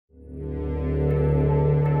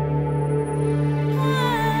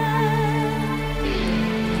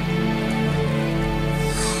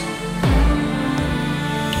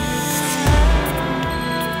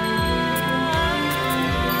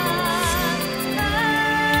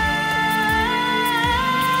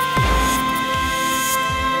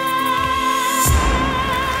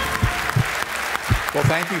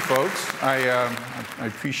Thank you, folks. I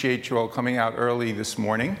appreciate you all coming out early this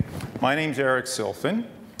morning. My name's Eric Silfen.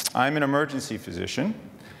 I'm an emergency physician,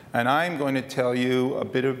 and I'm going to tell you a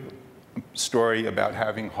bit of a story about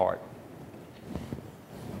having heart.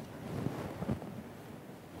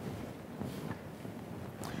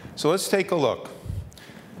 So let's take a look.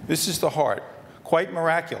 This is the heart. Quite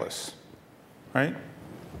miraculous, right?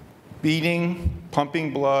 Beating,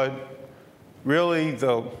 pumping blood, really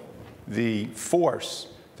the force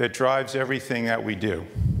that drives everything that we do.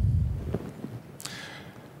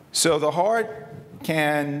 So the heart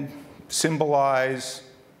can symbolize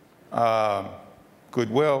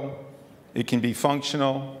goodwill. It can be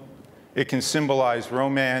functional. It can symbolize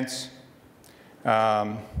romance.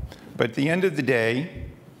 But at the end of the day,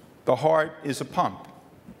 the heart is a pump.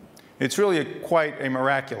 It's really quite a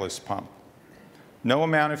miraculous pump. No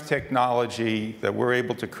amount of technology that we're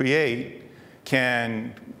able to create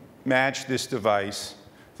can match this device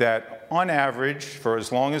that, on average, for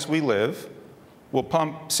as long as we live, will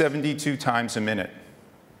pump 72 times a minute.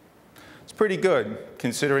 It's pretty good,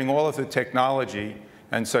 considering all of the technology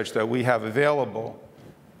and such that we have available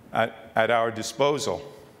at our disposal.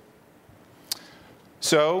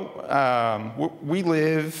 So we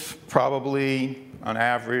live probably, on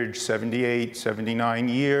average, 78, 79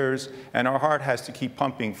 years, and our heart has to keep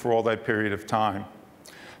pumping for all that period of time.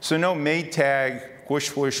 So no Maytag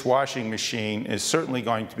whoosh whoosh washing machine is certainly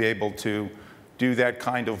going to be able to do that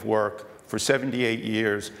kind of work for 78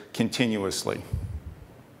 years continuously.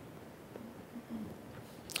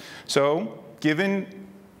 So given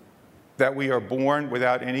that we are born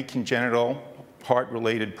without any congenital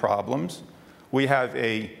heart-related problems, we have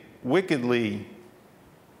a wickedly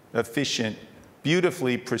efficient,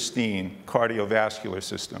 beautifully pristine cardiovascular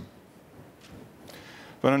system.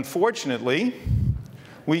 But unfortunately,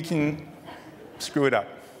 we can screw it up.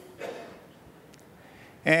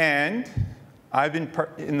 And I've been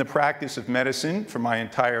in the practice of medicine for my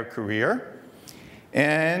entire career,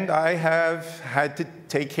 and I have had to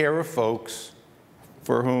take care of folks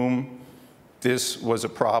for whom this was a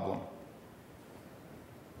problem.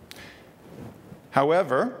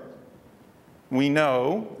 However, we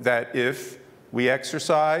know that if we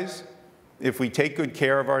exercise, if we take good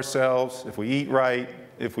care of ourselves, if we eat right,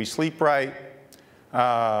 if we sleep right,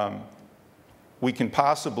 we can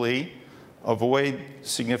possibly avoid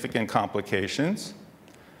significant complications.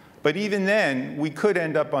 But even then, we could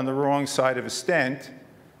end up on the wrong side of a stent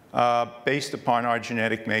based upon our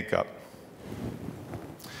genetic makeup.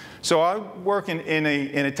 So I work in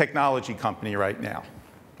a technology company right now.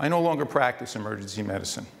 I no longer practice emergency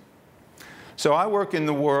medicine. So I work in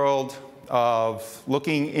the world of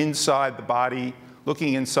looking inside the body,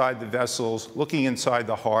 looking inside the vessels, looking inside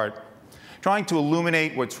the heart, trying to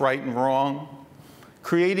illuminate what's right and wrong,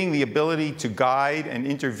 creating the ability to guide and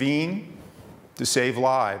intervene to save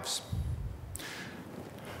lives.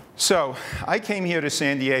 So I came here to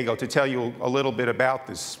San Diego to tell you a little bit about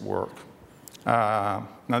this work. Now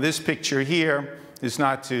this picture here is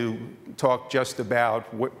not to talk just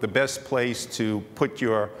about what the best place to put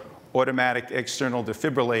your automatic external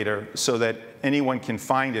defibrillator so that anyone can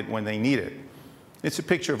find it when they need it. It's a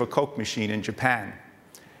picture of a Coke machine in Japan.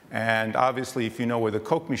 And obviously, if you know where the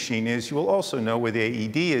Coke machine is, you will also know where the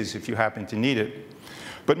AED is if you happen to need it.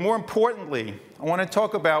 But more importantly, I want to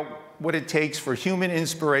talk about what it takes for human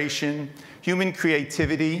inspiration, human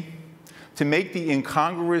creativity, to make the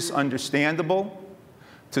incongruous understandable,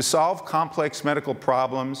 to solve complex medical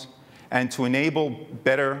problems, and to enable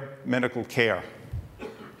better medical care.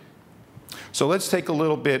 So let's take a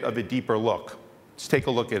little bit of a deeper look. Let's take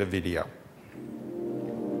a look at a video.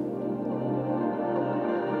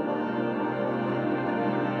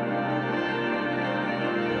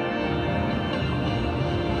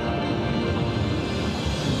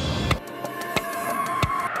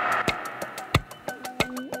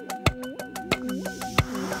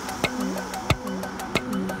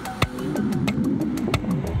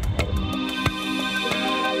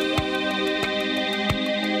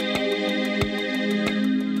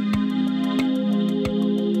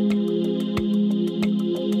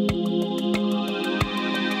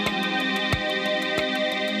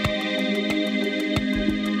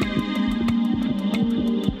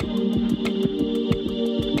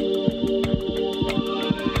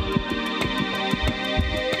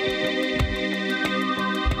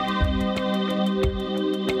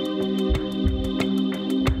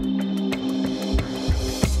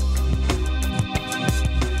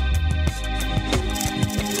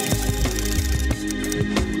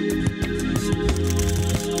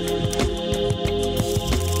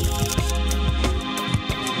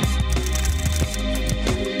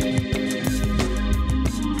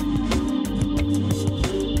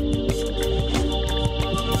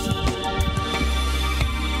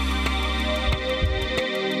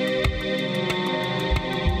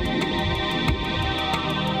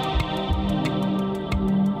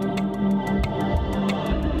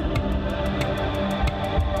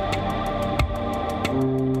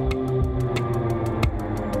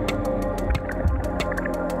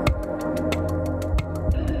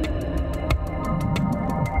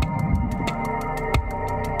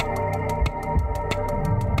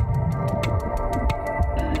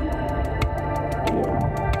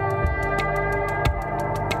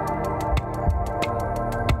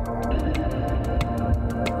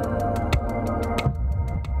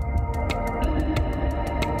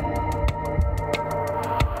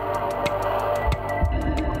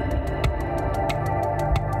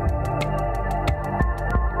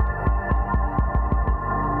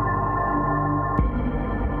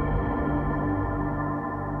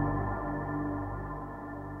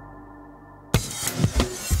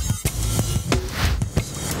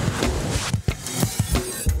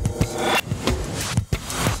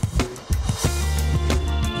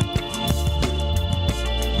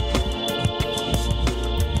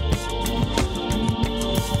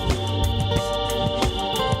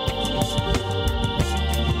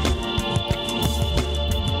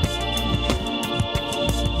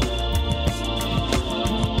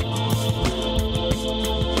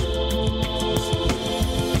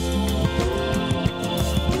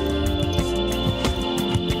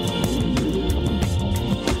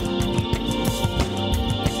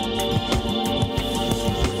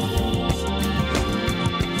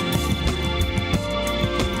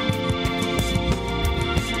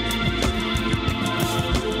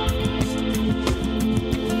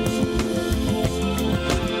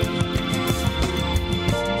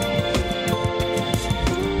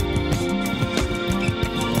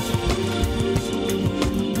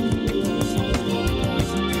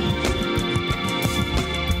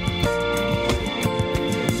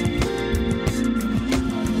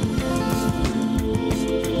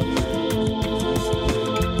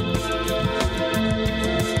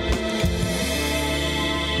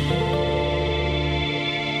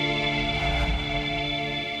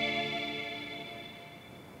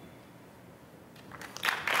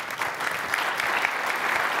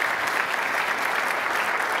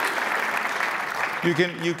 You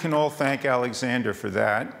can all thank Alexander for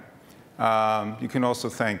that. You can also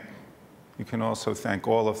thank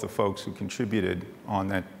all of the folks who contributed on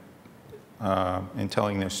that in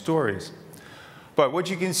telling their stories. But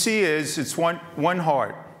what you can see is it's one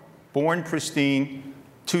heart, born pristine,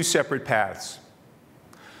 two separate paths.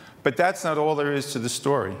 But that's not all there is to the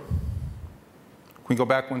story. Can we go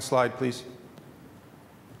back one slide, please?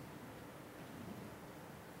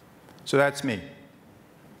 So that's me.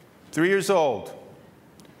 3 years old.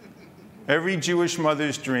 Every Jewish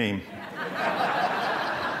mother's dream.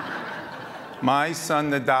 My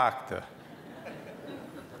son, the doctor.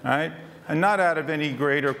 Right? And not out of any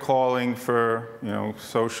greater calling for,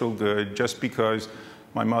 social good, just because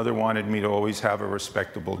my mother wanted me to always have a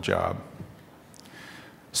respectable job.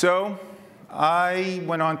 So I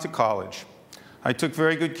went on to college. I took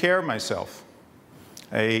very good care of myself.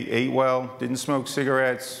 I ate well, didn't smoke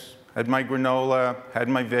cigarettes, had my granola, had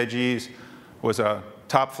my veggies, was a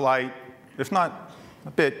top flight, if not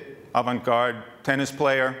a bit avant-garde tennis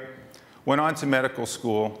player, went on to medical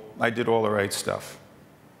school. I did all the right stuff.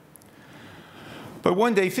 But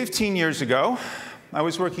one day, 15 years ago, I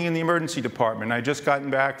was working in the emergency department. I'd just gotten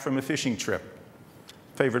back from a fishing trip.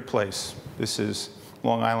 Favorite place. This is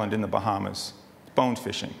Long Island in the Bahamas. Bone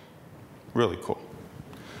fishing. Really cool.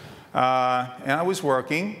 And I was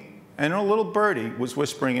working, and a little birdie was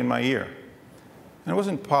whispering in my ear. And it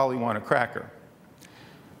wasn't Polly want a cracker.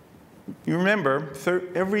 You remember,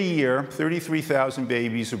 every year, 33,000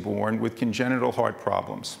 babies are born with congenital heart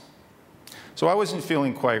problems. So I wasn't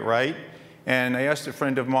feeling quite right, and I asked a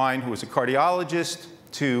friend of mine who was a cardiologist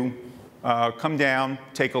to come down,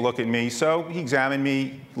 take a look at me. So he examined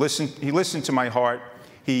me, he listened to my heart,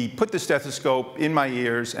 he put the stethoscope in my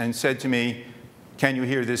ears and said to me, "Can you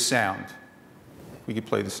hear this sound?" We could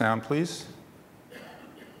play the sound, please.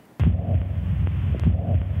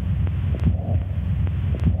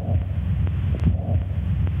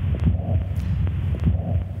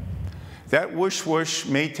 That whoosh whoosh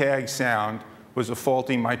Maytag sound was a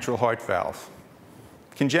faulty mitral heart valve.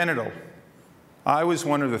 Congenital. I was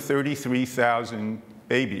one of the 33,000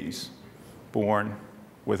 babies born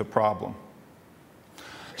with a problem.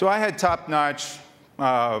 So I had top-notch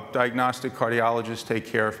diagnostic cardiologist take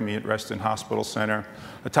care of me at Reston Hospital Center,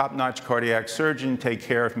 a top-notch cardiac surgeon take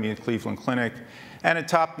care of me at Cleveland Clinic, and a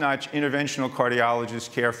top-notch interventional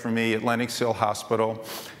cardiologist care for me at Lenox Hill Hospital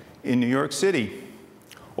in New York City.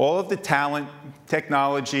 All of the talent,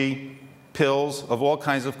 technology, pills of all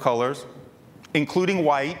kinds of colors, including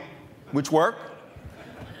white, which work.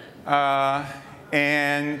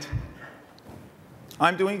 And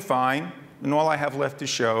I'm doing fine, and all I have left to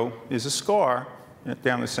show is a scar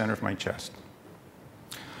down the center of my chest.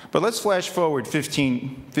 But let's flash forward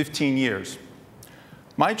 15 years.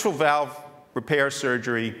 Mitral valve repair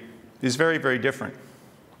surgery is very, very different.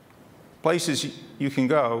 Places you can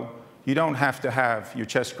go, you don't have to have your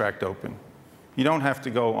chest cracked open. You don't have to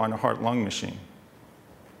go on a heart-lung machine.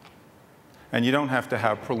 And you don't have to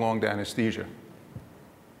have prolonged anesthesia.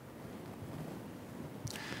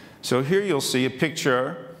 So here you'll see a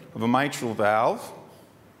picture of a mitral valve,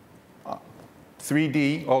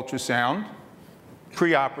 3D ultrasound,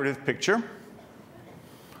 preoperative picture,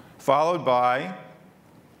 followed by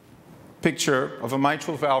picture of a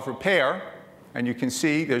mitral valve repair, and you can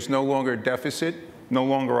see there's no longer a deficit, no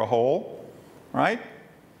longer a hole, right?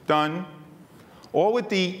 Done. All with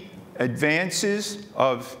the advances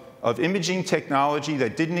of imaging technology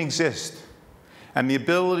that didn't exist, and the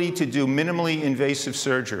ability to do minimally invasive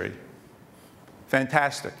surgery.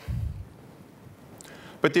 Fantastic.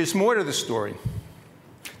 But there's more to the story.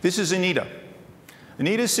 This is Anita.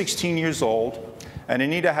 Anita's 16 years old, and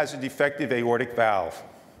Anita has a defective aortic valve.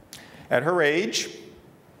 At her age,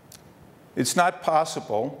 it's not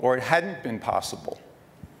possible, or it hadn't been possible,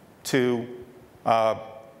 to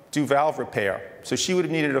do valve repair. So she would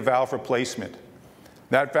have needed a valve replacement.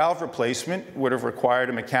 That valve replacement would have required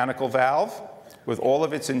a mechanical valve with all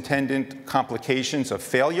of its attendant complications of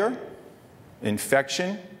failure,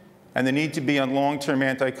 infection, and the need to be on long-term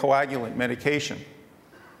anticoagulant medication.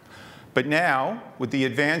 But now, with the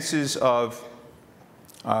advances of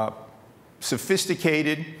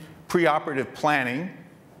sophisticated preoperative planning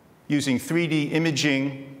using 3D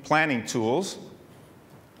imaging planning tools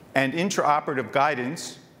and intraoperative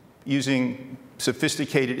guidance using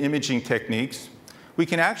sophisticated imaging techniques, we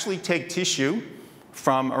can actually take tissue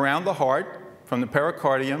from around the heart, from the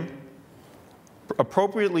pericardium,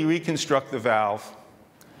 appropriately reconstruct the valve,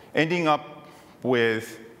 ending up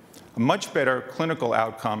with a much better clinical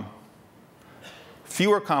outcome,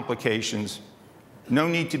 fewer complications, no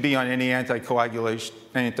need to be on any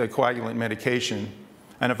anticoagulant medication,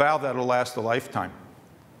 and a valve that will last a lifetime.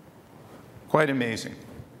 Quite amazing.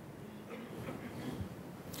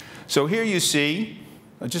 So here you see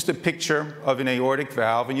just a picture of an aortic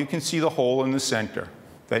valve, and you can see the hole in the center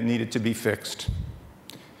that needed to be fixed.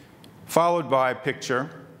 Followed by a picture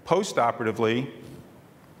post-operatively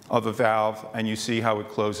of a valve, and you see how it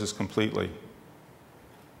closes completely.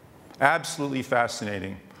 Absolutely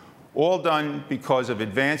fascinating. All done because of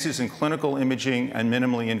advances in clinical imaging and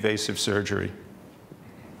minimally invasive surgery.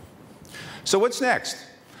 So what's next?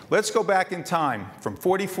 Let's go back in time from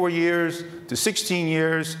 44 years to 16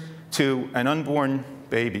 years to an unborn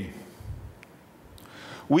baby.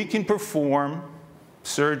 We can perform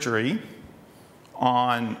surgery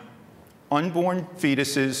on unborn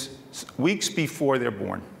fetuses weeks before they're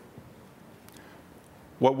born.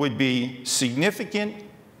 What would be significant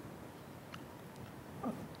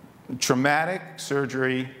traumatic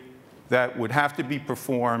surgery that would have to be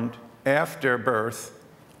performed after birth,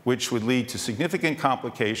 which would lead to significant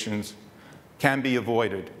complications, can be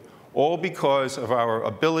avoided, all because of our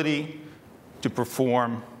ability to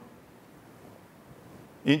perform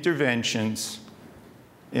interventions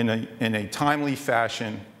in a timely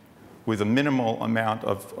fashion with a minimal amount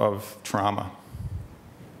of trauma.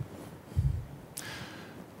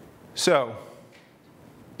 So,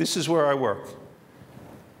 this is where I work.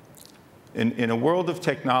 In a world of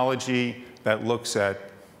technology that looks at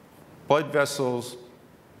blood vessels,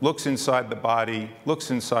 looks inside the body, looks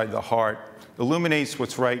inside the heart, illuminates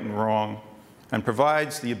what's right and wrong, and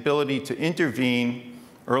provides the ability to intervene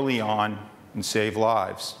early on and save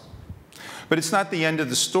lives. But it's not the end of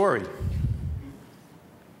the story.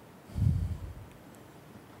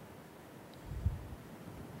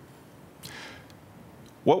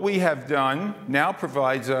 What we have done now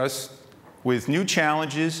provides us with new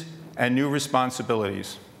challenges and new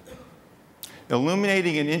responsibilities.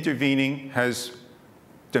 Illuminating and intervening has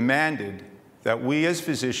demanded that we as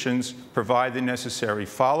physicians provide the necessary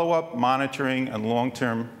follow-up, monitoring, and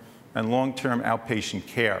long-term outpatient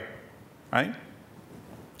care, right?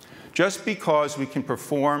 Just because we can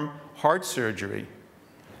perform heart surgery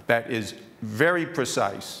that is very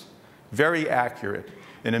precise, very accurate,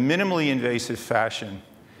 in a minimally invasive fashion,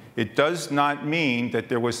 it does not mean that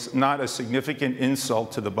there was not a significant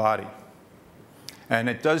insult to the body. And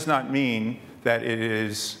it does not mean that it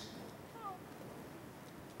is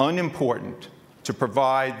unimportant to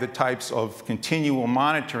provide the types of continual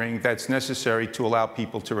monitoring that's necessary to allow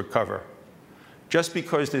people to recover. Just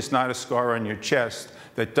because there's not a scar on your chest,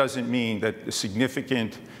 that doesn't mean that a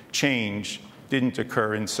significant change didn't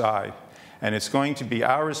occur inside. And it's going to be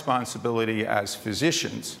our responsibility as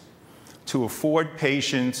physicians to afford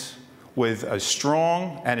patients with a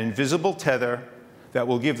strong and invisible tether that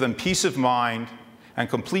will give them peace of mind and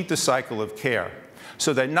complete the cycle of care,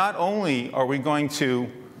 so that not only are we going to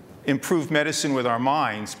improve medicine with our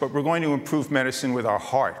minds, but we're going to improve medicine with our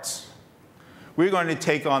hearts. We're going to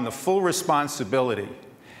take on the full responsibility,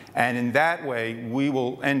 and in that way, we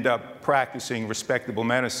will end up practicing respectable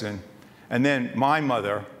medicine, and then my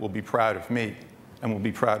mother will be proud of me, and will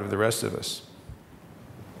be proud of the rest of us.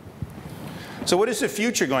 So what is the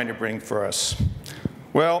future going to bring for us?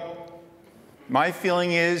 Well, my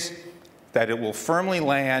feeling is that it will firmly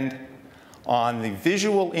land on the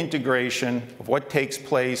visual integration of what takes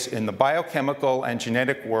place in the biochemical and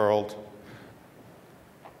genetic world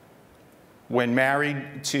when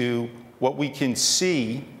married to what we can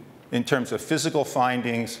see in terms of physical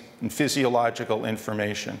findings and physiological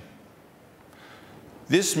information.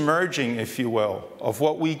 This merging, if you will, of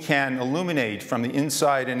what we can illuminate from the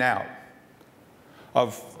inside and out,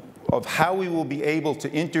 of how we will be able to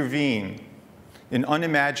intervene in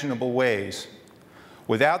unimaginable ways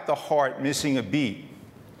without the heart missing a beat,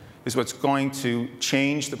 is what's going to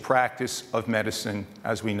change the practice of medicine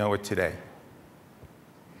as we know it today.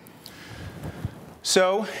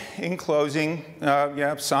 So, in closing,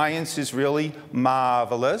 yeah, science is really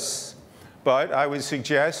marvelous, but I would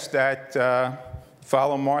suggest that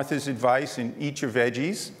follow Martha's advice and eat your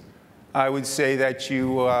veggies. I would say that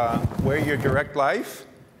you wear your direct life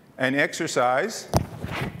and exercise,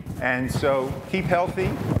 and so keep healthy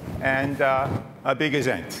and a big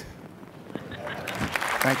event.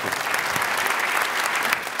 Thank you.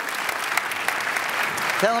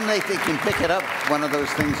 Tell them they can pick it up, one of those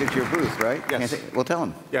things at your booth, right? Yes. Well, tell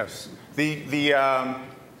them. Yes. The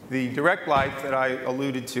direct life that I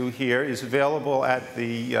alluded to here is available at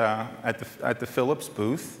the Philips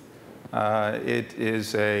booth. It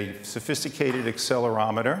is a sophisticated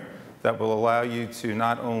accelerometer that will allow you to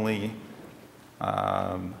not only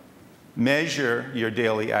measure your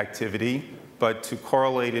daily activity, but to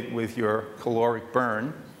correlate it with your caloric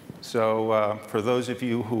burn So for those of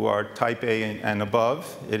you who are type A and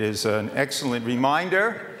above, it is an excellent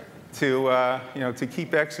reminder to, to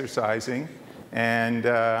keep exercising. And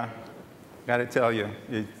got to tell you,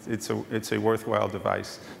 it's a worthwhile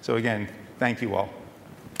device. So again, thank you all.